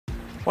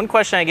One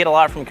question I get a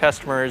lot from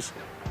customers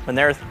when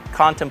they're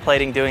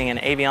contemplating doing an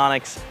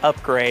avionics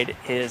upgrade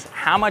is,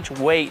 how much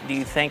weight do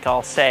you think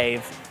I'll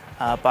save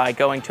by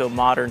going to a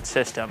modern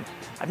system?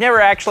 I've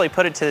never actually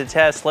put it to the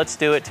test. Let's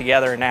do it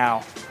together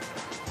now.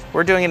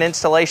 We're doing an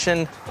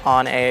installation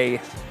on a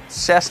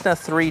Cessna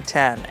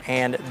 310,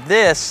 and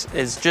this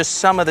is just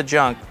some of the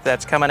junk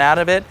that's coming out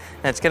of it,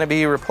 and it's going to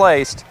be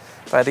replaced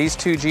by these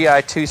two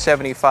GI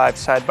 275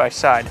 side by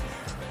side.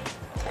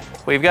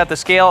 We've got the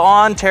scale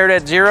on, teared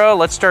at 0.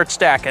 Let's start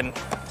stacking.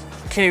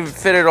 Can't even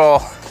fit it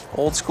all.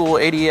 Old school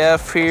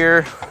ADF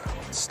here.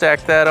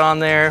 Stack that on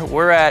there.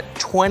 We're at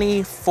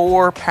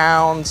 24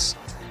 pounds,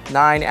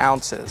 9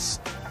 ounces.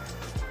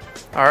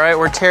 All right,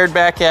 we're teared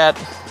back at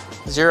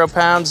 0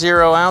 pounds,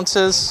 0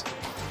 ounces.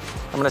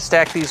 I'm gonna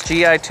stack these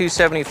GI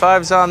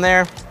 275s on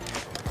there.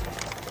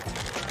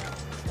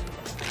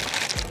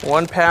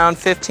 1 pound,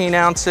 15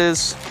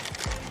 ounces,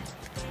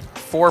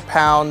 4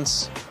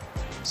 pounds,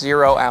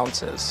 0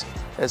 ounces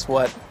is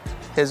what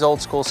his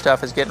old school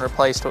stuff is getting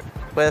replaced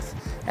with.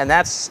 And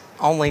that's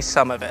only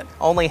some of it.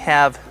 Only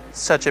have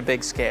such a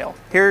big scale.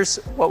 Here's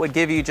what would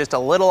give you just a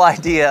little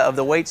idea of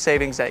the weight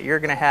savings that you're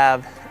gonna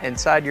have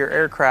inside your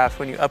aircraft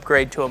when you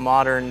upgrade to a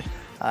modern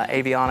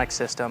avionics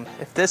system.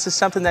 If this is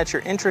something that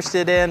you're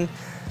interested in,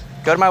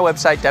 go to my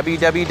website,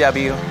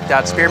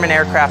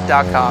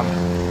 www.spearmanaircraft.com.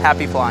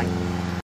 Happy flying.